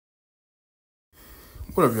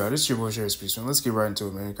What up, y'all? This is your boy, Sherry Speaks, man. Let's get right into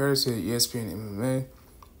it, man. Courtesy of ESPN MMA.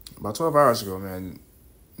 About 12 hours ago, man,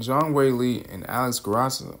 John Whaley and Alex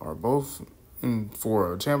Garza are both in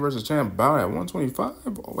for a champ versus champ bout at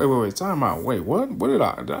 125. Wait. Time out. Wait, what? Did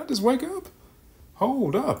I just wake up?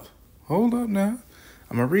 Hold up now.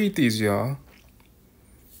 I'm gonna read these, y'all.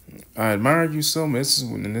 I admire you so much.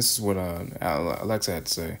 This is what Alexa had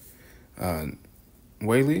to say.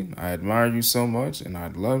 Whaley, I admire you so much, and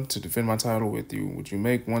I'd love to defend my title with you. Would you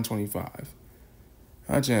make 125?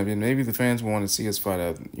 Hi, champion. Maybe the fans want to see us fight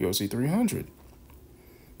at UFC 300.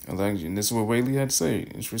 And this is what Whaley had to say.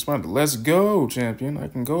 She responded, "Let's go, champion. I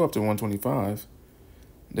can go up to 125.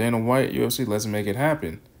 Dana White, UFC, let's make it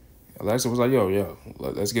happen." Alexa was like, yo,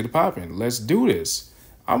 let's get it popping. Let's do this.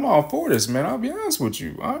 I'm all for this, man. I'll be honest with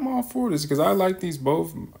you. I'm all for this because I like these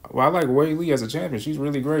both. Well, I like Whaley as a champion. She's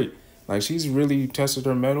really great. Like, she's really tested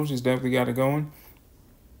her mettle. She's definitely got it going.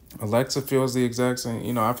 Alexa feels the exact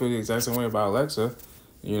same. I feel the exact same way about Alexa.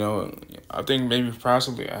 I think maybe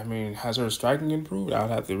possibly, has her striking improved? I'd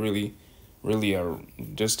have to really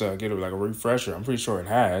just get her like a refresher. I'm pretty sure it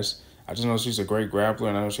has. I just know she's a great grappler,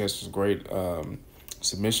 and I know she has some great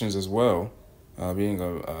submissions as well, being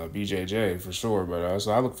a BJJ for sure. But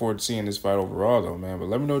so I look forward to seeing this fight overall, though, man. But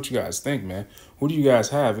let me know what you guys think, man. Who do you guys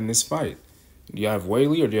have in this fight? Do y'all have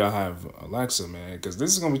Whaley or do y'all have Alexa, man? Because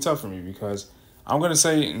this is going to be tough for me because I'm going to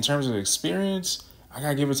say in terms of experience, I got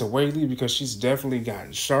to give it to Whaley because she's definitely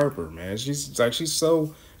gotten sharper, man. She's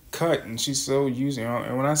so cut and she's so using.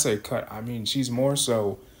 And when I say cut, I mean she's more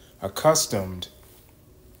so accustomed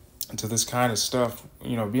to this kind of stuff,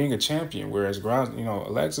 being a champion. Whereas,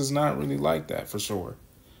 Alexa's not really like that for sure.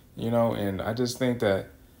 And I just think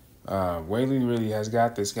that Whaley really has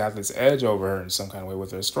got this edge over her in some kind of way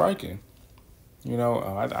with her striking. I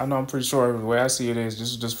know I'm pretty sure the way I see it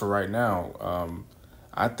is just for right now.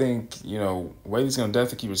 I think, Whaley's going to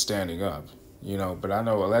definitely keep it standing up, but I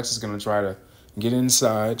know Alexa's going to try to get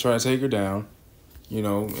inside, try to take her down,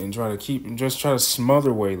 and try to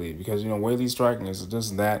smother Whaley because, Whaley's striking is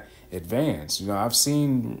just that advanced. I've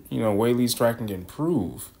seen, Whaley's striking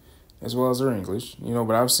improve as well as her English,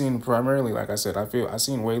 but I've seen primarily, like I said, I've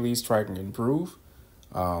seen Whaley's striking improve.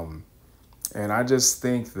 And I just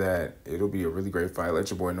think that it'll be a really great fight. Let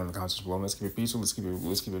your boy know in the comments below. Let's keep it peaceful. Let's keep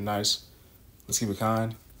it nice. Let's keep it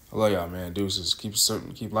kind. I love y'all, man. Deuces.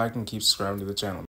 Keep liking, keep subscribing to the channel.